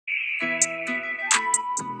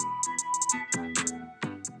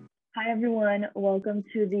Hi, everyone. Welcome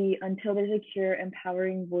to the Until There's a Cure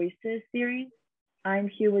Empowering Voices series. I'm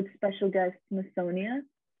here with special guest Masonia.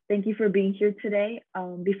 Thank you for being here today.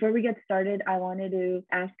 Before we get started, I wanted to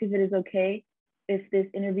ask if it is okay if this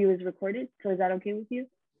interview is recorded. So is that okay with you?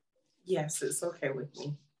 Yes, it's okay with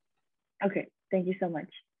me. Okay, thank you so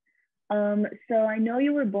much. So I know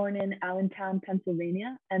you were born in Allentown,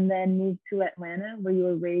 Pennsylvania, and then moved to Atlanta, where you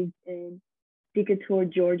were raised in Decatur,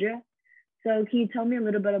 Georgia. So can you tell me a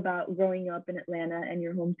little bit about growing up in Atlanta and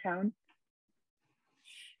your hometown?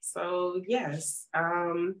 So yes,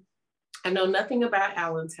 I know nothing about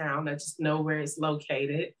Allentown. I just know where it's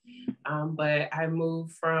located. But I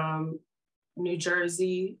moved from New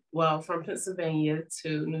Jersey, well, from Pennsylvania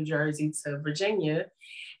to New Jersey to Virginia,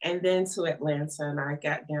 and then to Atlanta. And I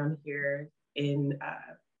got down here in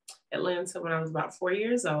Atlanta when I was about 4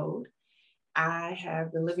 years old. I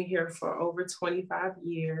have been living here for over 25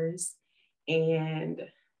 years. And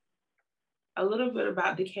a little bit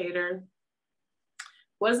about Decatur.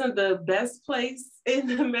 Wasn't the best place in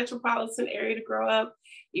the metropolitan area to grow up,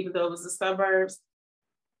 even though it was the suburbs.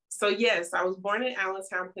 So yes, I was born in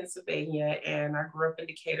Allentown, Pennsylvania, and I grew up in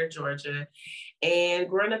Decatur, Georgia. And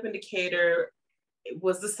growing up in Decatur, it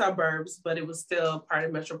was the suburbs, but it was still part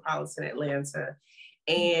of metropolitan Atlanta.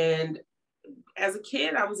 And as a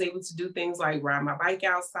kid, I was able to do things like ride my bike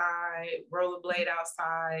outside, rollerblade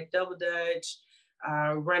outside, double dutch,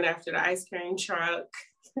 run after the ice cream truck.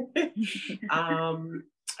 I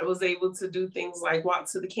was able to do things like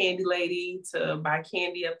walk to the candy lady to buy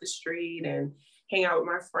candy up the street and hang out with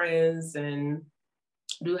my friends and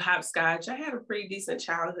do hopscotch. I had a pretty decent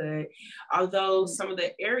childhood, although some of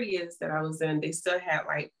the areas that I was in, they still had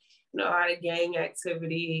like, a lot of gang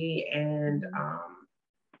activity and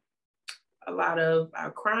a lot of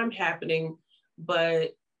crime happening,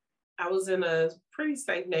 but I was in a pretty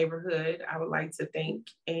safe neighborhood, I would like to think.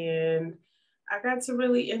 And I got to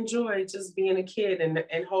really enjoy just being a kid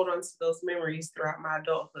and hold on to those memories throughout my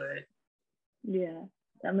adulthood. Yeah,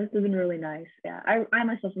 that must have been really nice. Yeah, I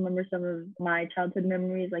myself remember some of my childhood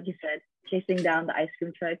memories, like you said, chasing down the ice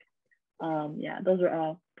cream truck. Yeah, those were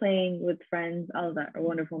all playing with friends. All of that are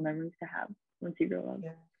wonderful memories to have once you grow up.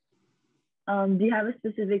 Yeah. Do you have a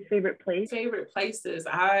specific favorite place? Favorite places,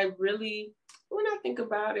 when I think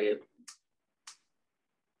about it,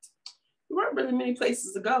 there weren't really many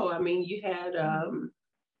places to go. I mean, we had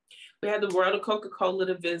the World of Coca-Cola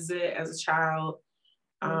to visit as a child.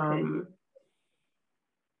 Okay.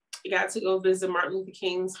 I got to go visit Martin Luther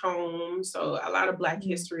King's home. So a lot of Black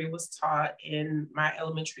history was taught in my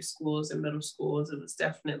elementary schools and middle schools. It was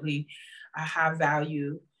definitely a high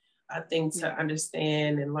value thing to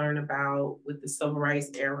understand and learn about with the civil rights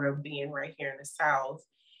era being right here in the South.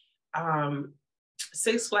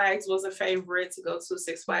 Six Flags was a favorite to go to,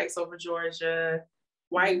 Six Flags over Georgia,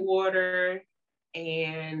 Whitewater,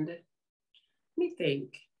 and let me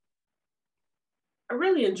think. I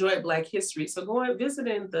really enjoyed Black history. So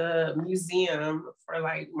visiting the museum for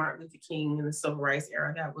like Martin Luther King and the civil rights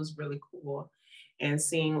era, that was really cool. And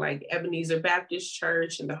seeing like Ebenezer Baptist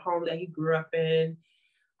Church and the home that he grew up in,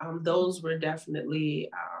 those were definitely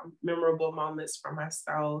memorable moments for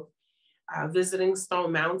myself. Visiting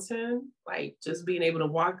Stone Mountain, like just being able to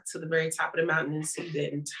walk to the very top of the mountain and see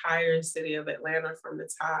the entire city of Atlanta from the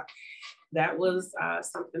top. That was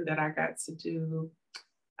something that I got to do.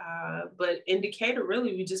 But in Decatur,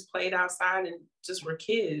 really, we just played outside and just were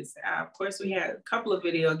kids. Of course, we had a couple of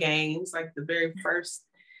video games, like the very first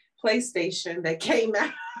PlayStation that came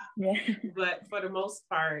out. Yeah. But for the most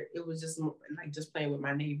part, it was just like just playing with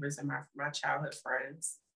my neighbors and my childhood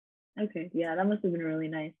friends. Okay, yeah, that must have been really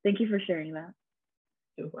nice. Thank you for sharing that.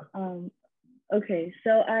 Okay,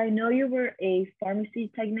 so I know you were a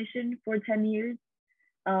pharmacy technician for 10 years.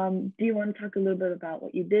 Do you want to talk a little bit about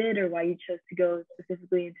what you did or why you chose to go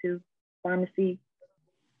specifically into pharmacy?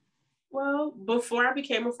 Well, before I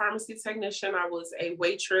became a pharmacy technician, I was a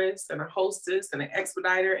waitress and a hostess and an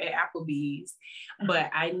expediter at Applebee's. But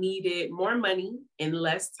I needed more money and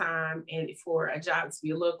less time and for a job to be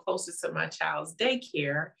a little closer to my child's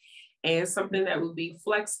daycare and something that would be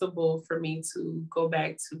flexible for me to go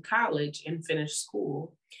back to college and finish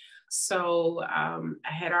school. So I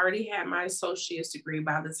had already had my associate's degree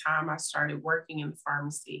by the time I started working in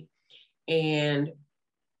pharmacy. And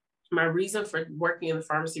my reason for working in the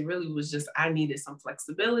pharmacy really was just I needed some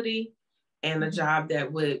flexibility and a job that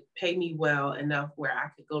would pay me well enough where I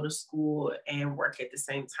could go to school and work at the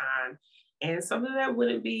same time. And something that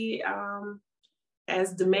wouldn't be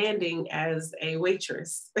as demanding as a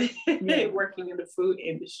waitress working in the food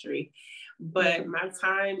industry. But my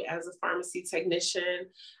time as a pharmacy technician,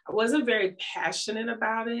 I wasn't very passionate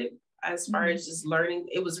about it. as far as just learning.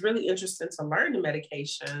 It was really interesting to learn the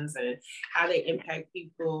medications and how they impact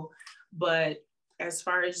people. But as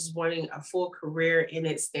far as just wanting a full career in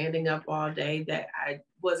it, standing up all day, that I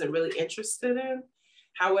wasn't really interested in.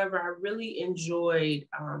 However, I really enjoyed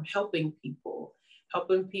helping people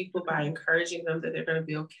by encouraging them that they're going to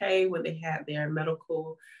be okay when they have their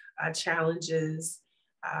medical challenges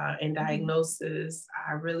and diagnosis.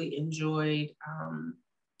 I really enjoyed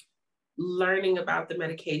learning about the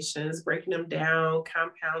medications, breaking them down,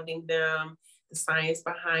 compounding them, the science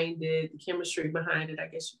behind it, the chemistry behind it, I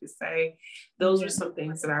guess you could say. Those were some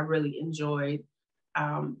things that I really enjoyed.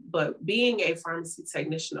 But being a pharmacy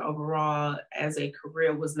technician overall as a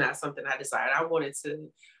career was not something I decided. I wanted to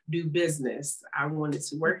do business. I wanted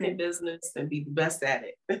to work in business and be the best at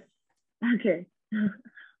it. Okay.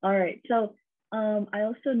 All right. So I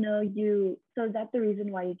also know you, so is that the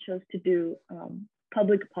reason why you chose to do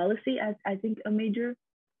public policy as, I think, a major,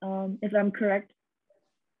 if I'm correct?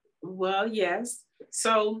 Well, yes.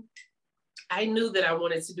 So I knew that I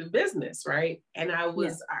wanted to do business, right? And I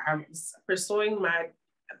was pursuing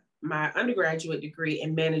my undergraduate degree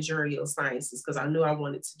in managerial sciences because I knew I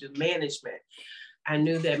wanted to do management. I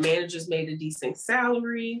knew that managers made a decent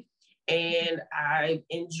salary, and I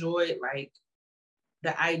enjoyed like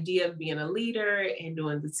the idea of being a leader and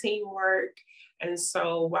doing the teamwork. And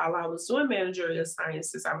so while I was doing managerial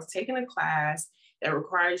sciences, I was taking a class that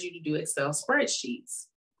requires you to do Excel spreadsheets.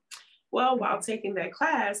 Well, while taking that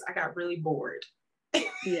class, I got really bored.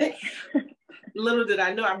 Yeah. Little did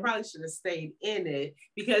I know, I probably should have stayed in it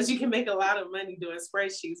because you can make a lot of money doing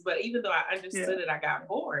spreadsheets. But even though I understood it, I got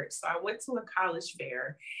bored. So I went to a college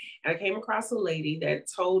fair and I came across a lady that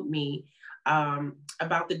told me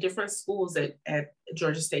about the different schools at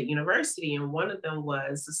Georgia State University. And one of them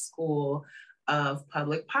was the School of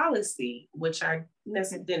Public Policy, which I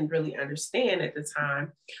didn't really understand at the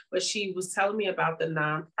time. But she was telling me about the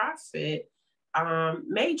nonprofit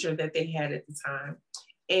major that they had at the time.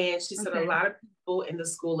 And she said a lot of people in the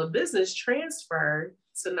School of Business transfer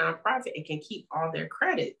to nonprofit and can keep all their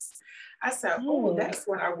credits. I said, oh, that's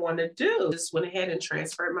what I want to do. Just went ahead and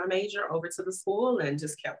transferred my major over to the school and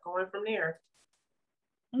just kept going from there.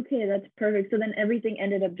 Okay, that's perfect. So then everything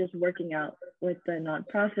ended up just working out with the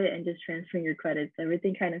nonprofit and just transferring your credits.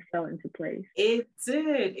 Everything kind of fell into place. It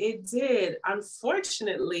did.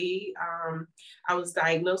 Unfortunately, I was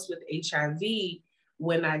diagnosed with HIV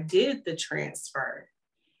when I did the transfer.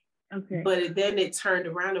 Okay. But then it turned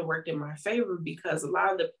around and worked in my favor because a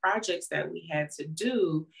lot of the projects that we had to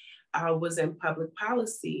do was in public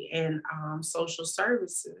policy and social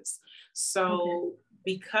services. So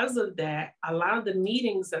because of that, a lot of the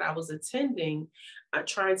meetings that I was attending,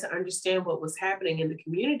 trying to understand what was happening in the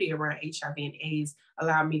community around HIV and AIDS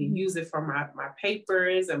allowed me to use it for my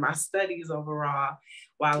papers and my studies overall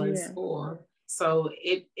while in school. So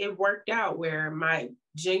it worked out where my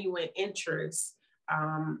genuine interests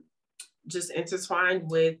just intertwined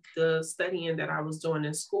with the studying that I was doing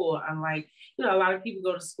in school. Unlike, a lot of people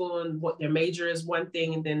go to school and what their major is one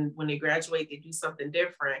thing, and then when they graduate, they do something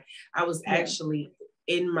different. I was actually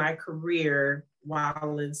in my career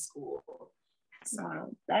while in school. So wow,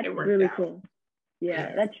 that's really cool.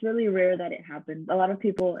 Yeah, that's really rare that it happens. A lot of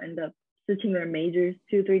people end up switching their majors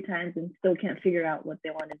 2-3 times and still can't figure out what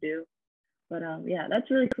they want to do. But yeah,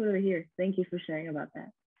 that's really cool to hear. Thank you for sharing about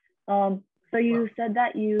that. So you said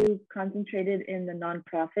that you concentrated in the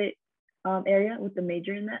nonprofit area with the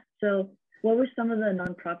major in that. So what were some of the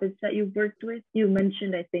nonprofits that you've worked with? You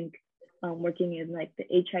mentioned, I think, working in like the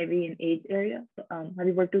HIV and AIDS area. Have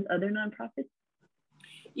you worked with other nonprofits?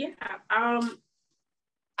 Yeah,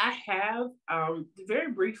 I have.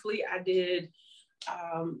 Very briefly, I did,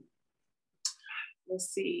 let's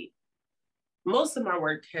see, most of my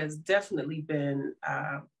work has definitely been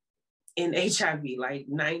in HIV, like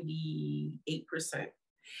 98%.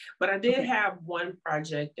 But I did have one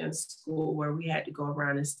project in school where we had to go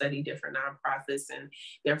around and study different nonprofits and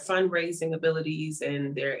their fundraising abilities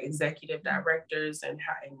and their executive directors and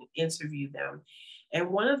interview them. And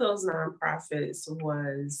one of those nonprofits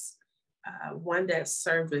was one that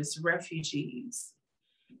serviced refugees.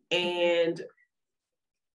 And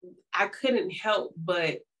I couldn't help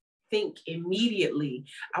but think immediately,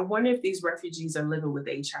 I wonder if these refugees are living with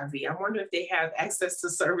HIV. I wonder if they have access to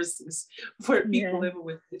services for people living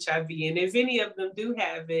with HIV. And if any of them do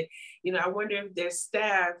have it, I wonder if their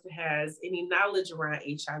staff has any knowledge around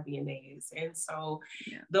HIV and AIDS. And so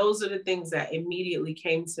those are the things that immediately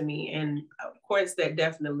came to me. And of course, that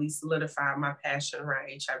definitely solidified my passion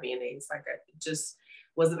around HIV and AIDS. Like it just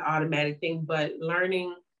was an automatic thing, but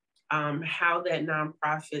learning how that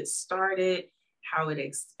nonprofit started, how it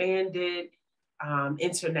expanded,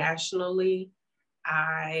 Internationally,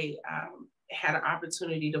 I had an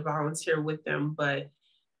opportunity to volunteer with them, but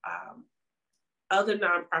other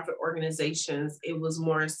nonprofit organizations, it was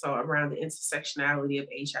more so around the intersectionality of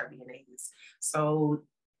HIV and AIDS. So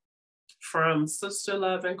from Sister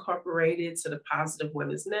Love Incorporated to the Positive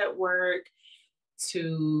Women's Network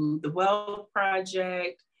to the Well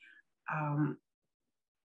Project,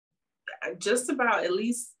 just about at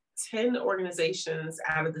least 10 organizations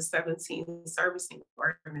out of the 17 servicing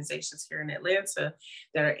organizations here in Atlanta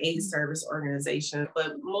that are AIDS service organizations.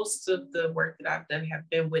 But most of the work that I've done have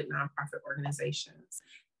been with nonprofit organizations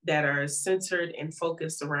that are centered and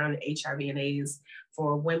focused around HIV and AIDS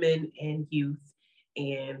for women and youth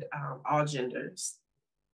and all genders.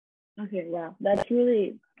 Okay, wow, that's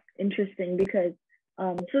really interesting because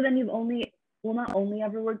so then you've not only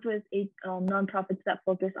ever worked with nonprofits that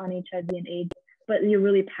focus on HIV and AIDS, but you're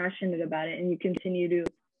really passionate about it and you continue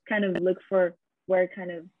to kind of look for where kind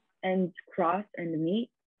of ends cross and meet.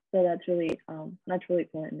 So that's really cool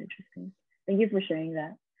and interesting. Thank you for sharing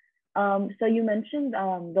that. So you mentioned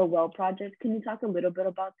the Well Project. Can you talk a little bit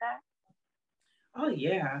about that? Oh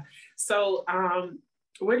yeah. So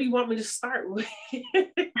where do you want me to start with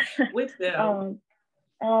them?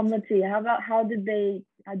 Let's see. How did they?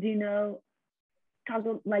 Do you know? Talk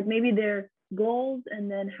like maybe their goals,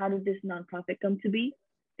 and then how did this nonprofit come to be?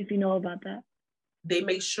 If you know about that. They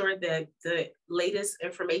make sure that the latest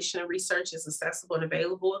information and research is accessible and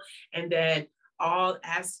available, and that all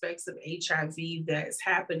aspects of HIV that's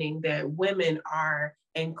happening, that women are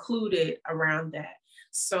included around that.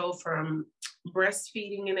 So from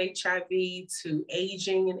breastfeeding in HIV to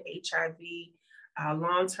aging in HIV,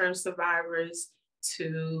 long-term survivors,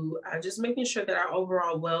 to just making sure that our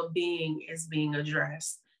overall well-being is being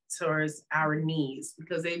addressed towards our needs,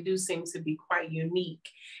 because they do seem to be quite unique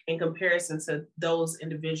in comparison to those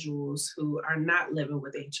individuals who are not living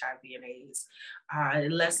with HIV and AIDS.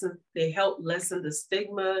 They help lessen the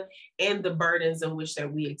stigma and the burdens in which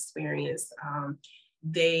that we experience.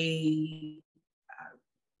 They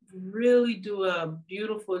really do a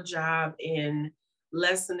beautiful job in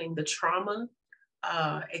lessening the trauma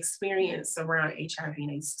experience around HIV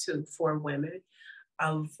and AIDS too for women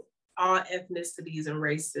of all ethnicities and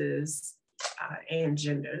races and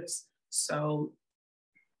genders. So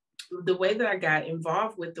the way that I got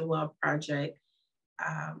involved with the Well Project,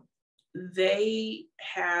 they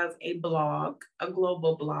have a blog, a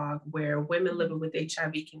global blog, where women living with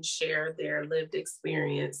HIV can share their lived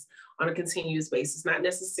experience on a continuous basis, not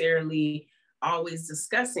necessarily always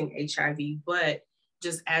discussing HIV, but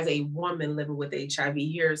just as a woman living with HIV,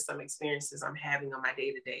 here are some experiences I'm having on my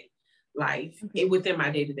day-to-day life, within my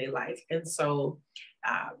day-to-day life. And so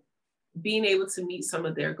being able to meet some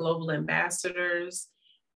of their global ambassadors,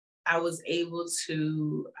 I was able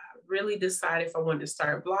to really decide if I wanted to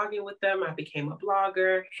start blogging with them. I became a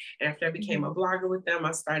blogger. And after I became a blogger with them,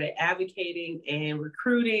 I started advocating and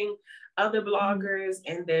recruiting other bloggers.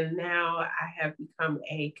 And then now I have become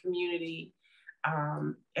a community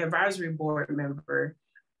advisory board member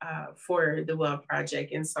for the Well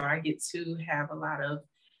Project. And so I get to have a lot of,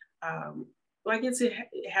 I get to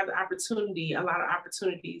have the opportunity, a lot of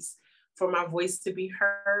opportunities for my voice to be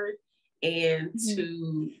heard and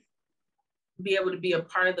to be able to be a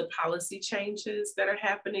part of the policy changes that are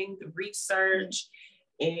happening, the research,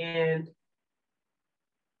 and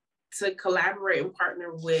to collaborate and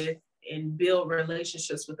partner with and build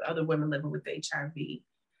relationships with other women living with HIV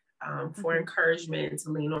for encouragement and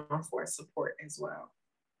to lean on for support as well.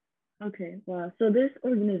 Okay, wow. So this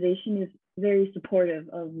organization is very supportive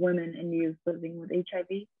of women and youth living with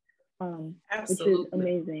HIV, which is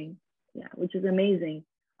amazing. Yeah, which is amazing.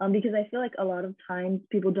 Because I feel like a lot of times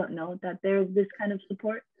people don't know that there's this kind of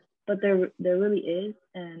support, but there really is,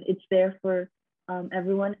 and it's there for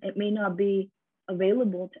everyone. It may not be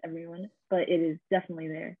available to everyone, but it is definitely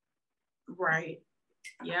there. Right.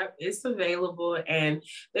 Yep, it's available, and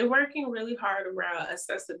they're working really hard around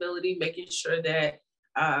accessibility, making sure that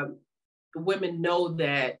women know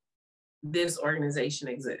that this organization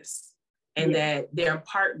exists. And that their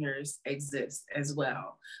partners exist as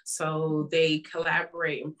well. So they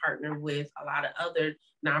collaborate and partner with a lot of other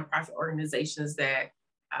nonprofit organizations that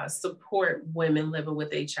support women living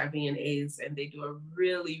with HIV and AIDS. And they do a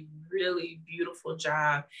really, really beautiful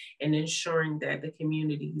job in ensuring that the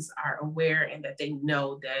communities are aware and that they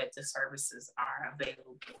know that the services are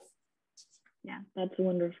available. Yeah, that's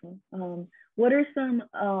wonderful. What are some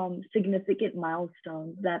significant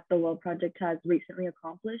milestones that the Well Project has recently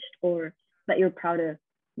accomplished or that you're proud to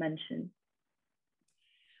mention?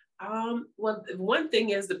 Well, one thing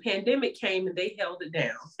is the pandemic came and they held it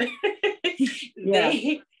down.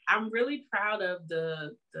 I'm really proud of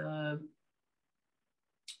the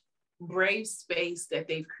brave space that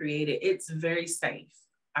they've created. It's very safe.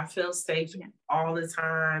 I feel safe all the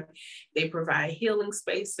time. They provide healing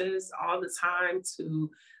spaces all the time to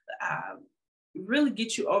really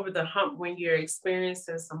get you over the hump when you're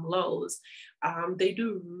experiencing some lows. They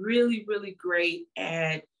do really, really great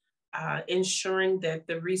at ensuring that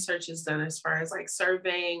the research is done as far as like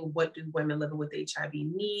surveying what do women living with HIV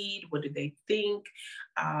need, what do they think,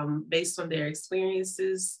 based on their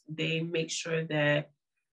experiences. They make sure that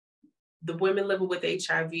the women living with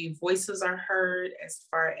HIV voices are heard as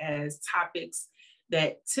far as topics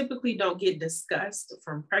that typically don't get discussed,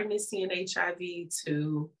 from pregnancy and HIV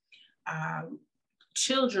to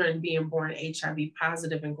children being born HIV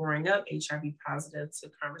positive and growing up HIV positive,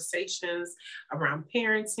 to conversations around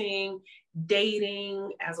parenting,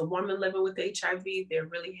 dating. As a woman living with HIV, they're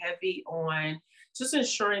really heavy on just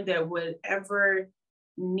ensuring that whatever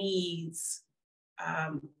needs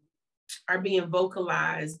are being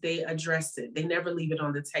vocalized, they address it. They never leave it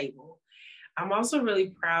on the table. I'm also really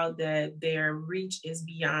proud that their reach is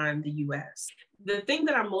beyond the US. The thing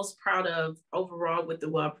that I'm most proud of overall with the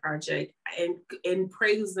Well Project and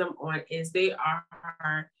praise them on is they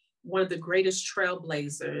are one of the greatest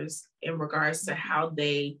trailblazers in regards to how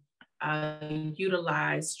they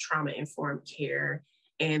utilize trauma-informed care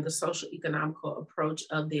and the social economical approach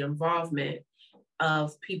of the involvement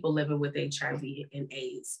of people living with HIV and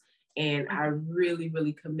AIDS. And I really,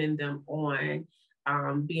 really commend them on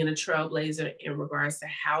being a trailblazer in regards to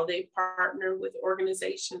how they partner with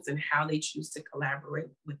organizations and how they choose to collaborate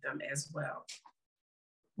with them as well.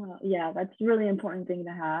 Well, yeah, that's a really important thing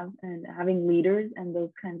to have, and having leaders and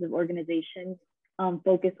those kinds of organizations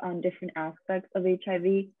focus on different aspects of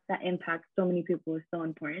HIV that impact so many people is so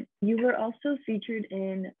important. You were also featured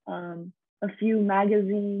in a few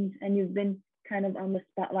magazines, and you've been kind of on the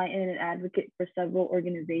spotlight and an advocate for several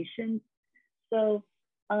organizations. So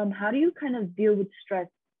how do you kind of deal with stress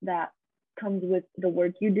that comes with the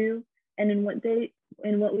work you do? And in what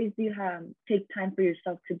ways do you take time for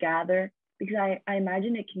yourself to gather? Because I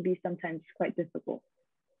imagine it can be sometimes quite difficult.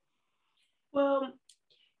 Well,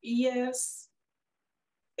 yes,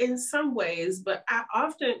 in some ways, but I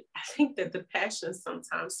think that the passion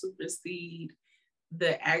sometimes supersedes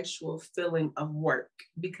the actual feeling of work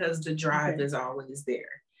because the drive is always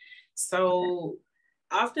there. So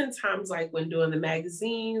oftentimes, like when doing the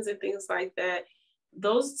magazines and things like that,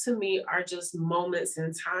 those to me are just moments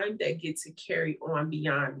in time that get to carry on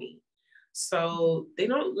beyond me. So they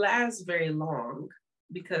don't last very long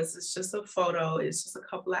because it's just a photo, it's just a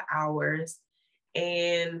couple of hours,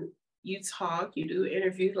 and you talk, you do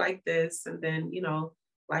interviews like this, and then,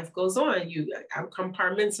 life goes on. I'm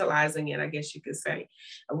compartmentalizing it, I guess you could say.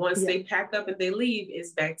 And once they pack up and they leave,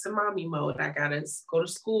 it's back to mommy mode. I gotta go to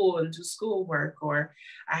school and do schoolwork, or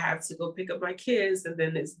I have to go pick up my kids, and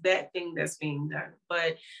then it's that thing that's being done.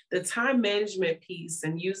 But the time management piece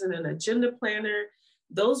and using an agenda planner,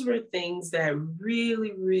 those were things that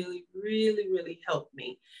really, really, really, really helped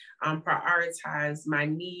me prioritize my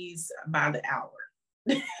needs by the hour.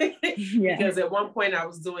 Because at one point I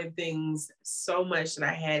was doing things so much that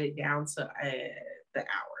I had it down to the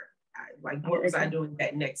hour. What was I doing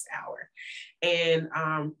that next hour? And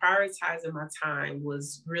prioritizing my time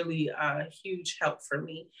was really a huge help for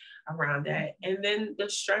me around that. And then the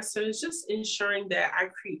stressor is just ensuring that I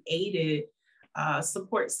created a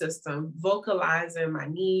support system, vocalizing my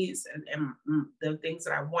needs and the things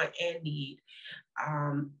that I want and need.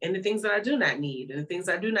 And the things that I do not need and the things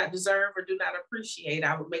I do not deserve or do not appreciate,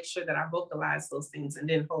 I would make sure that I vocalize those things and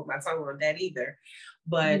didn't hold my tongue on that either.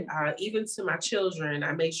 But even to my children,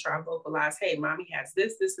 I make sure I vocalize, hey, mommy has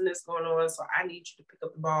this, this, and this going on. So I need you to pick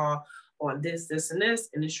up the ball on this, this, and this,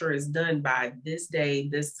 and ensure it's done by this day,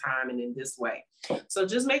 this time, and in this way. So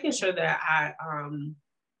just making sure that I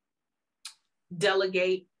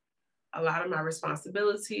delegate a lot of my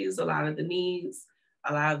responsibilities, a lot of the needs,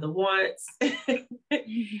 a lot of the wants,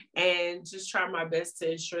 and just try my best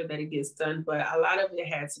to ensure that it gets done. But a lot of it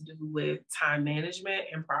had to do with time management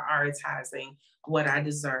and prioritizing what I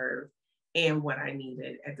deserve and what I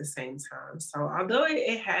needed at the same time. So although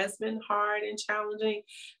it has been hard and challenging,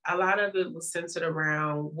 a lot of it was centered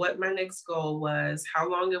around what my next goal was, how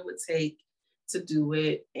long it would take to do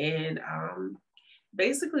it, and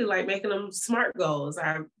basically like making them SMART goals.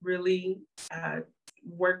 I really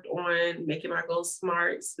worked on making my goals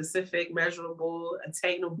SMART, specific, measurable,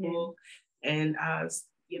 attainable, and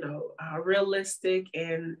realistic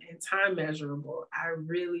and time measurable. I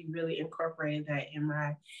really, really incorporated that in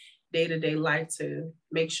my day-to-day life to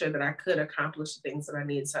make sure that I could accomplish the things that I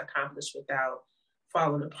needed to accomplish without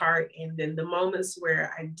falling apart. And then the moments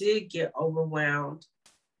where I did get overwhelmed,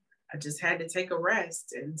 I just had to take a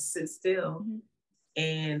rest and sit still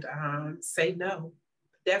and say no.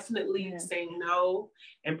 Definitely saying no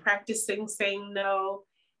and practicing saying no.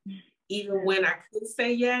 Even when I could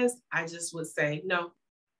say yes, I just would say, no,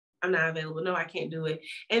 I'm not available. No, I can't do it.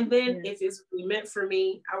 And then if it's really meant for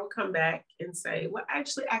me, I would come back and say, well,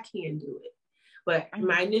 actually, I can do it. But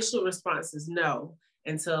my initial response is no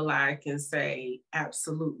until I can say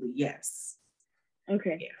absolutely yes.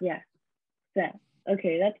 Okay. Yeah.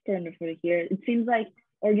 Okay, that's wonderful to hear. It seems like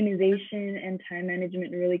organization and time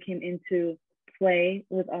management really came into play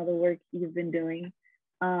with all the work you've been doing.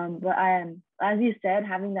 But as you said,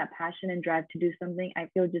 having that passion and drive to do something, I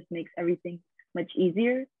feel just makes everything much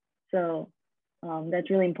easier. So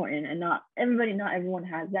that's really important, and not everyone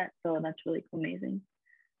has that. So that's really amazing.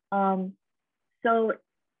 So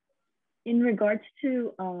in regards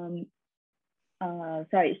to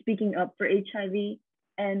speaking up for HIV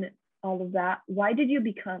and all of that, why did you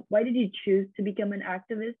choose to become an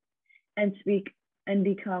activist and speak and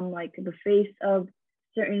become like the face of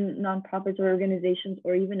certain nonprofits or organizations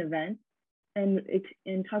or even events, and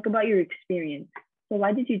talk about your experience? So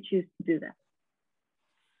why did you choose to do that?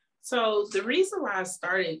 So the reason why I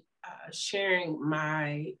started sharing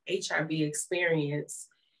my HIV experience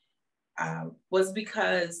was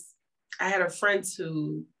because I had a friend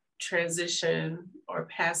who transition or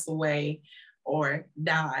pass away or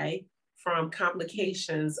die from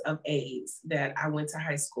complications of AIDS that I went to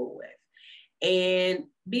high school with. And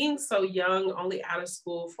being so young, only out of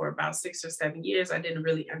school for about 6 or 7 years, I didn't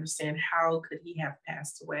really understand how could he have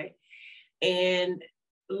passed away. And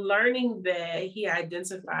learning that he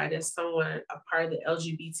identified as someone, a part of the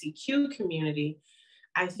LGBTQ community,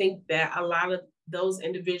 I think that a lot of those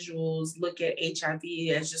individuals look at HIV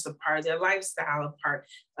as just a part of their lifestyle, a part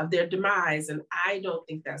of their demise. And I don't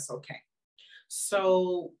think that's okay.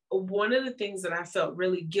 So one of the things that I felt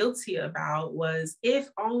really guilty about was if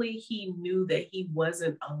only he knew that he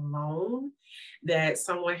wasn't alone, that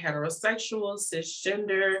someone heterosexual,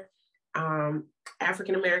 cisgender,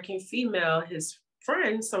 African-American female, his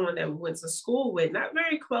friend, someone that we went to school with, not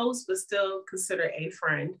very close, but still considered a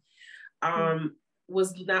friend,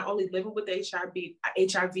 was not only living with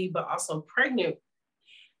HIV, but also pregnant.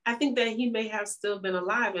 I think that he may have still been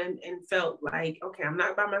alive and felt like, okay, I'm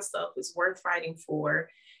not by myself. It's worth fighting for,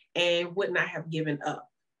 and would not have given up.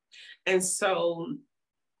 And so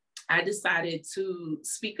I decided to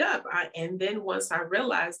speak up. And then once I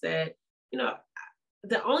realized that,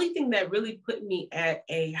 the only thing that really put me at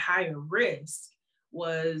a higher risk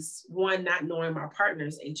was, one, not knowing my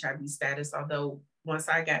partner's HIV status. Although once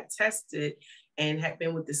I got tested and had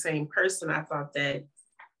been with the same person, I thought that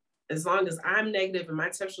as long as I'm negative and my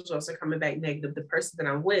test results are coming back negative, the person that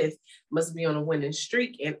I'm with must be on a winning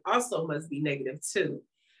streak and also must be negative too.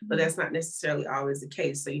 But that's not necessarily always the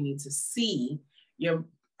case. So you need to see your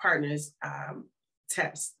partner's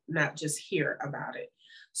test, not just hear about it.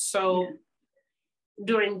 So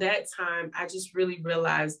during that time, I just really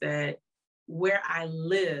realized that where I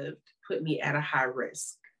lived put me at a high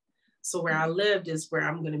risk. So where I lived is where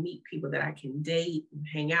I'm going to meet people that I can date and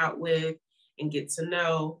hang out with and get to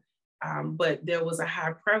know. But there was a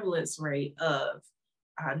high prevalence rate of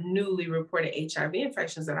newly reported HIV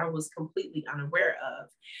infections that I was completely unaware of.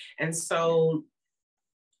 And so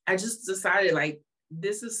I just decided, like,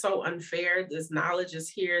 this is so unfair. This knowledge is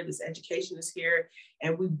here, this education is here,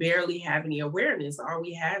 and we barely have any awareness. All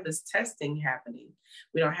we have is testing happening.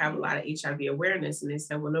 We don't have a lot of HIV awareness. And they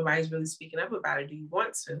said, well, nobody's really speaking up about it. Do you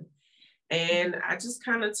want to? And I just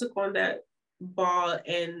kind of took on that ball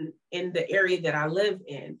in the area that I live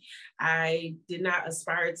in. I did not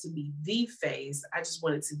aspire to be the face. I just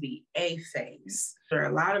wanted to be a face. There are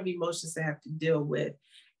a lot of emotions to have to deal with.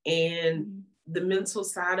 And the mental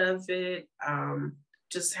side of it,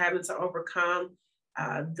 just having to overcome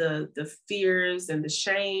the fears and the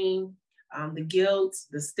shame, the guilt,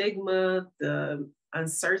 the stigma, the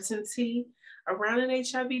uncertainty around an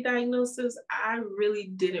HIV diagnosis. I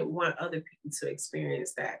really didn't want other people to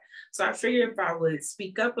experience that. So I figured if I would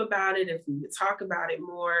speak up about it, if we would talk about it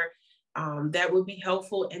more, that would be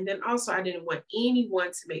helpful. And then also, I didn't want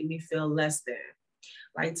anyone to make me feel less than,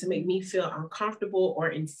 like to make me feel uncomfortable or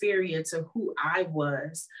inferior to who I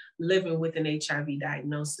was living with an HIV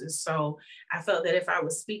diagnosis. So I felt that if I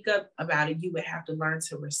would speak up about it, you would have to learn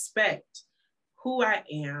to respect who I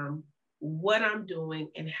am, what I'm doing,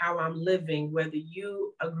 and how I'm living, whether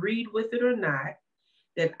you agreed with it or not,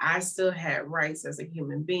 that I still had rights as a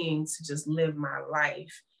human being to just live my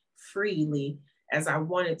life freely as I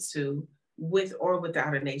wanted to, with or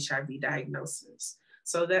without an HIV diagnosis.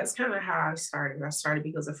 So that's kind of how I started. I started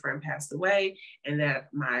because a friend passed away and that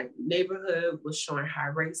my neighborhood was showing high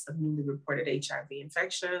rates of newly reported HIV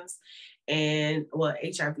infections and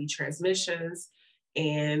HIV transmissions,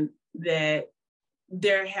 and that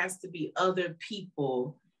there has to be other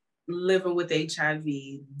people living with HIV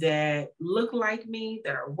that look like me,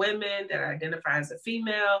 that are women, that identify as a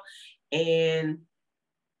female, and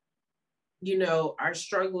are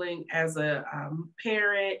struggling as a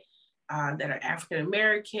parent, that are African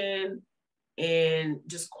American, and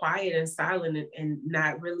just quiet and silent, and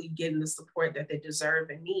not really getting the support that they deserve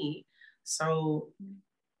and need. So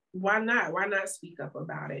why not speak up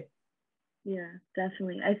about it? Yeah,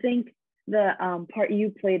 definitely. I think the part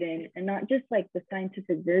you played in, and not just like the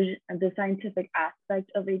scientific version, the scientific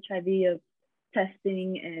aspect of HIV, of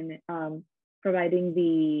testing and providing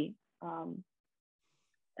the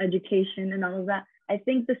education and all of that. I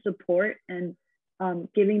think the support and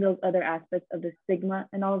giving those other aspects of the stigma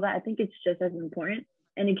and all of that, I think it's just as important,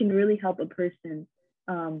 and it can really help a person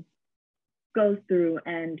go through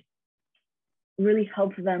and really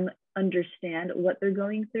help them understand what they're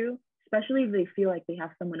going through, especially if they feel like they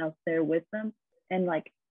have someone else there with them. And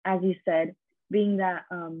like, as you said, being that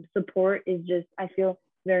support is just, I feel,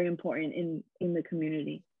 very important in the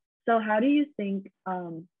community. So how do you think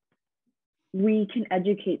we can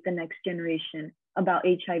educate the next generation about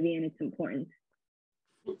HIV and its importance?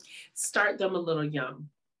 Start them a little young.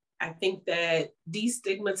 I think that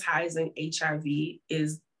destigmatizing HIV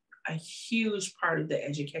is a huge part of the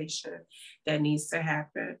education that needs to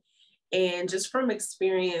happen. And just from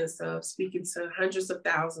experience of speaking to hundreds of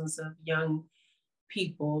thousands of young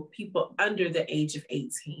people under the age of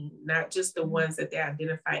 18, not just the ones that they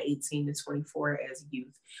identify 18 to 24 as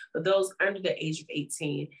youth, but those under the age of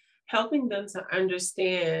 18, helping them to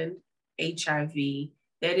understand HIV,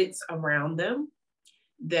 that it's around them,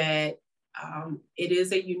 that it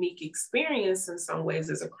is a unique experience in some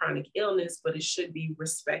ways as a chronic illness, but it should be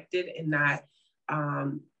respected and not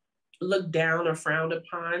looked down or frowned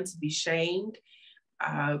upon, to be shamed.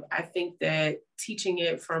 I think that teaching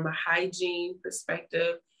it from a hygiene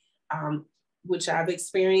perspective, which I've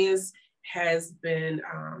experienced, has been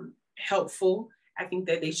helpful. I think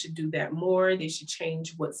that they should do that more. They should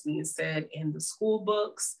change what's being said in the school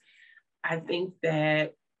books. I think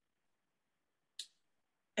that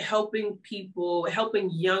helping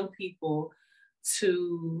young people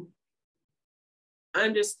to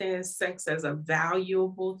understand sex as a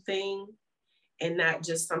valuable thing and not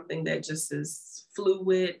just something that just is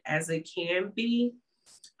fluid as it can be,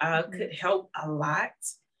 could help a lot.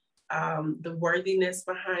 The worthiness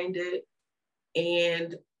behind it,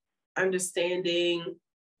 and understanding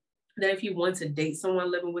that if you want to date someone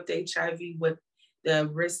living with HIV, what the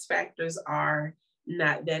risk factors are,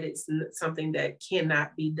 not that it's something that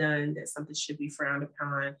cannot be done, that something should be frowned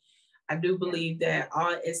upon. I do believe that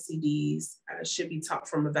all STDs should be taught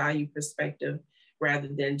from a value perspective rather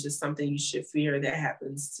than just something you should fear that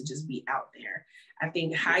happens to just be out there. I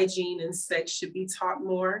think hygiene and sex should be taught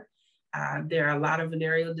more. There are a lot of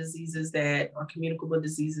venereal diseases or communicable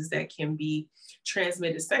diseases that can be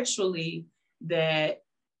transmitted sexually that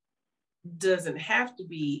doesn't have to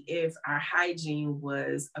be if our hygiene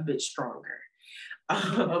was a bit stronger.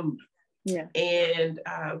 And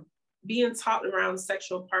being taught around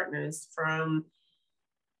sexual partners, from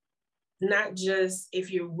not just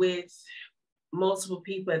if you're with multiple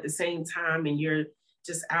people at the same time and you're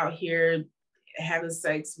just out here having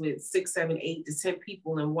sex with 6, 7, 8 to 10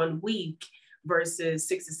 people in 1 week versus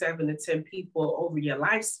 6 to 7 to 10 people over your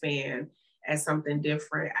lifespan as something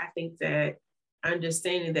different. I think that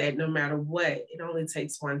understanding that no matter what, it only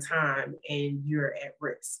takes one time and you're at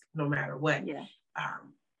risk no matter what,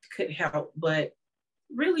 could help. But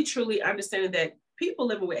really, truly understanding that people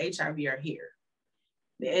living with HIV are here.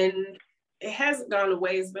 And it hasn't gone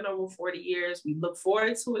away. It's been over 40 years. We look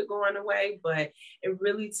forward to it going away, but it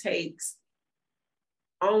really takes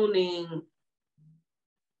owning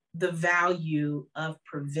the value of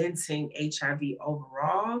preventing HIV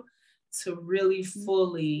overall to really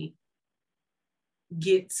fully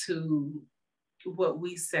get to what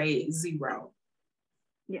we say zero.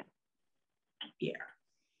 Yeah.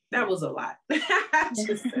 That was a lot.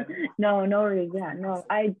 No worries. Yeah, no,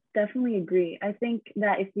 I definitely agree. I think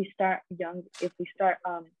that if we start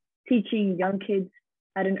teaching young kids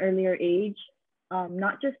at an earlier age,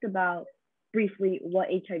 not just about briefly what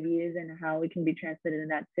HIV is and how it can be transmitted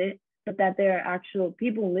and that's it, but that there are actual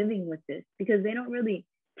people living with this, because they don't really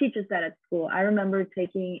teach us that at school. I remember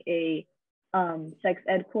taking a sex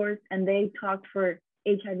ed course, and they talked for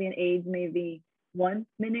HIV and AIDS maybe 1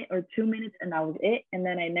 minute or 2 minutes, and that was it. And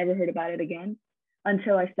then I never heard about it again.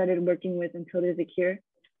 until I started working with Until There's a Cure.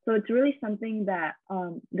 So it's really something that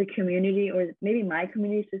the community, or maybe my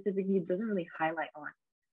community specifically, doesn't really highlight on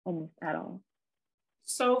almost at all.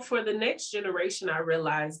 So for the next generation, I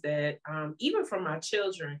realized that even for my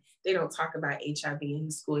children, they don't talk about HIV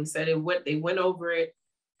in school. He said they went over it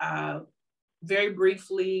very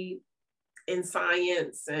briefly in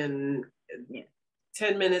science and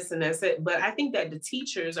 10 minutes and that's it. But I think that the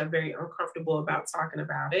teachers are very uncomfortable about talking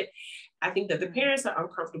about it. I think that the parents are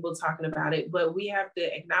uncomfortable talking about it, but we have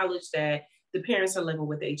to acknowledge that the parents are living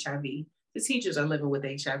with HIV. The teachers are living with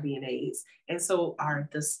HIV and AIDS, and so are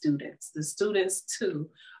the students. The students too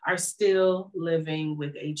are still living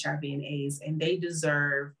with HIV and AIDS, and they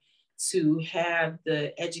deserve to have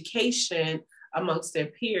the education amongst their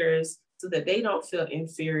peers so that they don't feel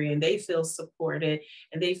inferior and they feel supported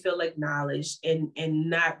and they feel acknowledged and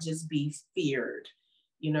not just be feared,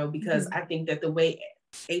 you know, because I think that the way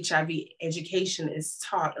HIV education is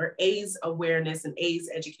taught, or AIDS awareness and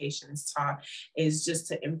AIDS education is taught, is just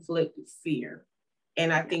to inflict fear.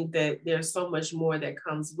 And I think that there's so much more that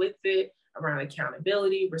comes with it around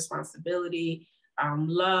accountability, responsibility,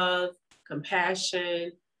 love,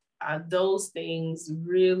 compassion. Those things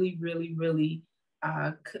really, really, really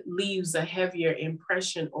leaves a heavier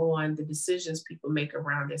impression on the decisions people make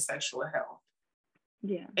around their sexual health.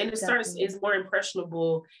 Yeah. And it's more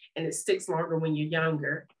impressionable and it sticks longer when you're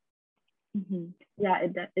younger. Yeah,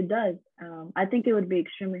 it does. I think it would be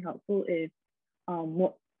extremely helpful if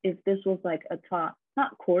this was like a taught,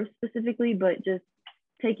 not course specifically, but just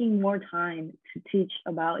taking more time to teach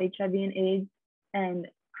about HIV and AIDS, and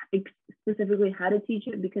specifically how to teach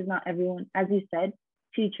it, because not everyone, as you said,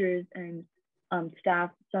 teachers and staff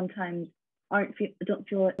sometimes don't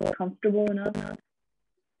feel comfortable enough.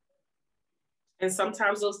 And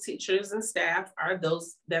sometimes those teachers and staff are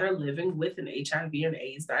those that are living with an HIV and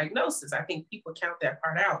AIDS diagnosis. I think people count that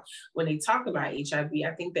part out when they talk about HIV.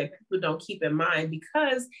 I think that people don't keep in mind,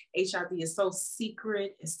 because HIV is so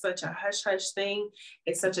secret, it's such a hush-hush thing,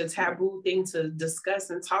 it's such a taboo thing to discuss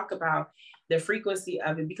and talk about the frequency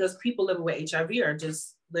of it, because people living with HIV are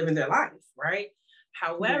just living their life, right?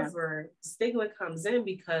 However, stigma comes in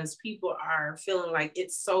because people are feeling like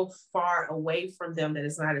it's so far away from them that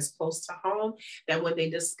it's not as close to home, that when they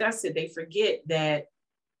discuss it, they forget that,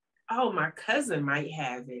 oh, my cousin might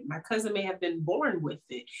have it. My cousin may have been born with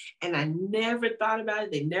it. And I never thought about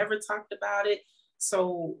it. They never talked about it.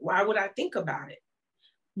 So why would I think about it?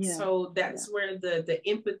 So that's where the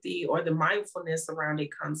empathy or the mindfulness around it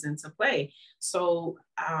comes into play. So,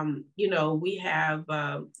 you know, we have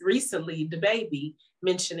recently the baby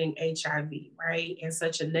mentioning HIV, right, in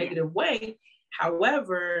such a negative way.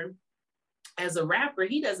 However, as a rapper,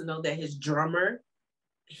 he doesn't know that his drummer,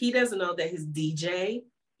 he doesn't know that his DJ,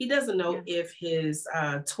 he doesn't know if his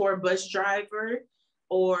tour bus driver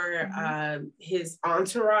or his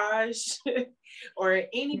entourage or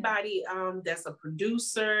anybody that's a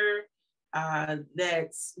producer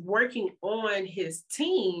that's working on his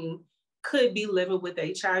team could be living with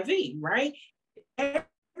HIV, right?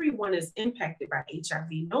 Everyone is impacted by HIV.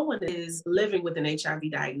 No one is living with an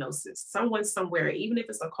HIV diagnosis. Someone somewhere, even if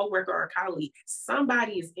it's a coworker or a colleague,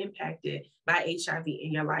 somebody is impacted by HIV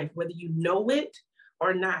in your life, whether you know it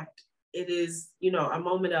or not. It is, you know, a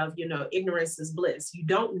moment of, you know, ignorance is bliss. You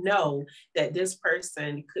don't know that this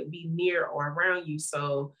person could be near or around you.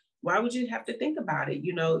 So why would you have to think about it?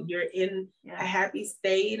 You know, you're in a happy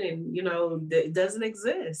state and, you know, it doesn't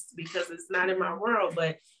exist because it's not in my world,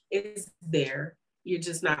 but it's there. You're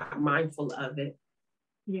just not mindful of it.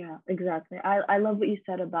 Yeah, exactly. I love what you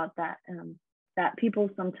said about that, that people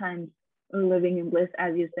sometimes are living in bliss,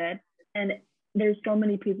 as you said. And there's so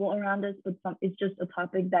many people around us, but it's just a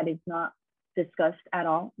topic that is not discussed at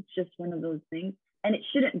all. It's just one of those things. And it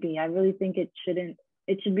shouldn't be. I really think it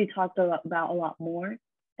should be talked about a lot more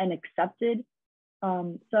and accepted.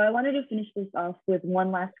 So I wanted to finish this off with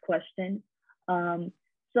one last question.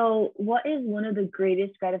 So what is one of the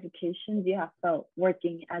greatest gratifications you have felt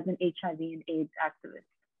working as an HIV and AIDS activist?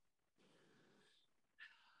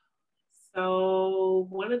 So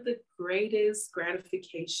one of the greatest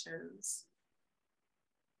gratifications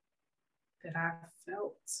that I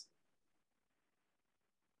felt,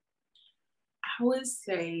 I would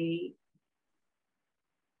say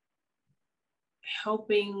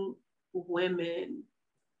helping women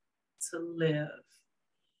to live,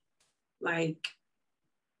 like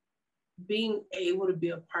being able to be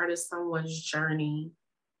a part of someone's journey,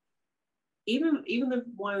 even the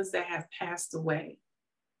ones that have passed away.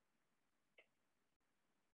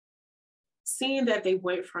 Seeing that they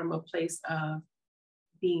went from a place of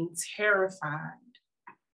being terrified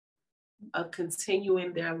of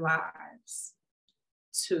continuing their lives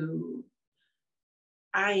to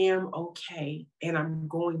I am okay and I'm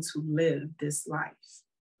going to live this life.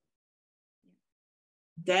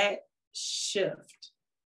 That shift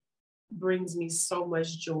brings me so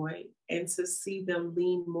much joy, and to see them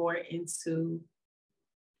lean more into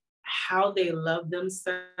how they love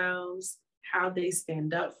themselves, how they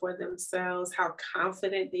stand up for themselves, how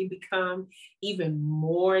confident they become even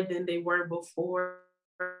more than they were before.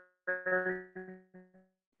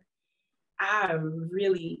 I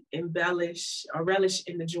really relish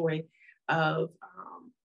in the joy of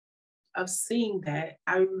seeing that.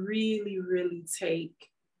 I really, really take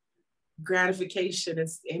gratification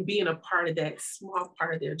in being a part of that small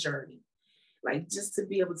part of their journey. Like, just to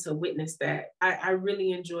be able to witness that. I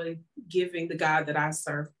really enjoy giving the God that I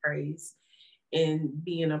serve praise and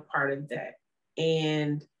being a part of that.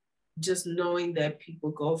 And just knowing that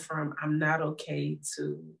people go from I'm not okay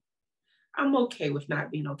to I'm okay with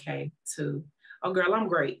not being okay to, oh girl, I'm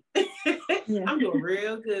great. Yeah. I'm doing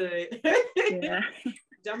real good. Yeah.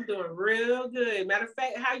 I'm doing real good. Matter of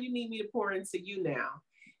fact, how you need me to pour into you now?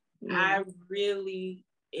 Yeah. I really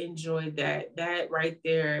enjoyed that. That right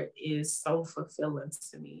there is so fulfilling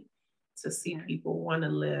to me, to see people want to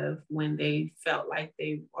live when they felt like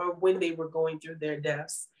when they were going through their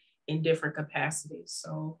deaths in different capacities.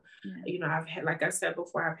 So, you know, I've had, like I said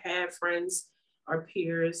before, I've had friends or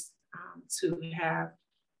peers to have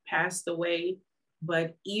passed away,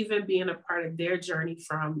 but even being a part of their journey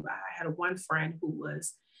I had one friend who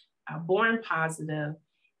was born positive.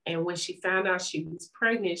 And when she found out she was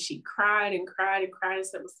pregnant, she cried and cried and cried and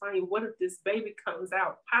said, Masonia, what if this baby comes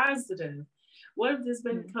out positive? What if this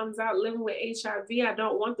baby comes out living with HIV? I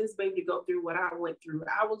don't want this baby to go through what I went through.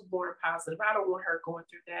 I was born positive. I don't want her going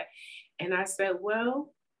through that. And I said,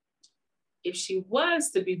 well, if she was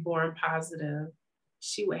to be born positive,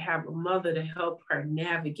 she would have a mother to help her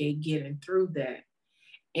navigate getting through that.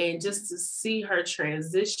 And just to see her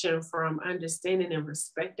transition from understanding and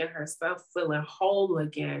respecting herself, feeling whole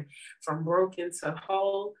again, from broken to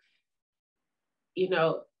whole, you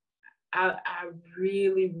know, I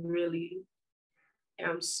really, really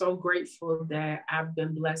am so grateful that I've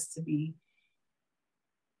been blessed to be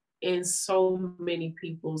in so many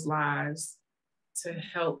people's lives to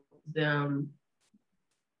help them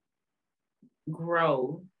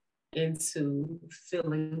grow into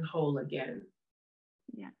feeling whole again.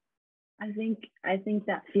 Yeah. I think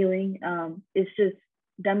that feeling is just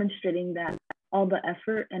demonstrating that all the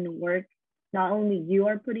effort and work not only you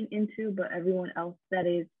are putting into, but everyone else that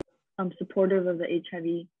is supportive of the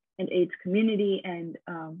HIV and AIDS community and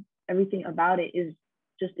everything about it is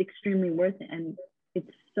just extremely worth it. And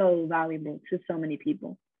it's so valuable to so many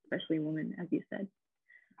people, especially women, as you said.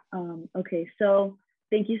 Okay, so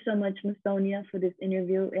thank you so much, Masonia, for this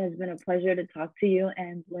interview. It has been a pleasure to talk to you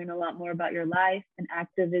and learn a lot more about your life and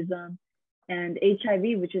activism and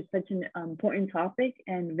HIV, which is such an important topic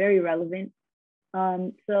and very relevant.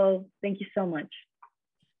 So thank you so much.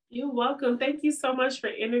 You're welcome. Thank you so much for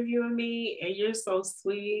interviewing me, and you're so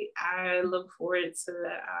sweet. I look forward to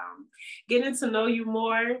getting to know you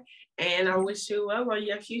more, and I wish you well on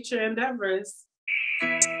your future endeavors.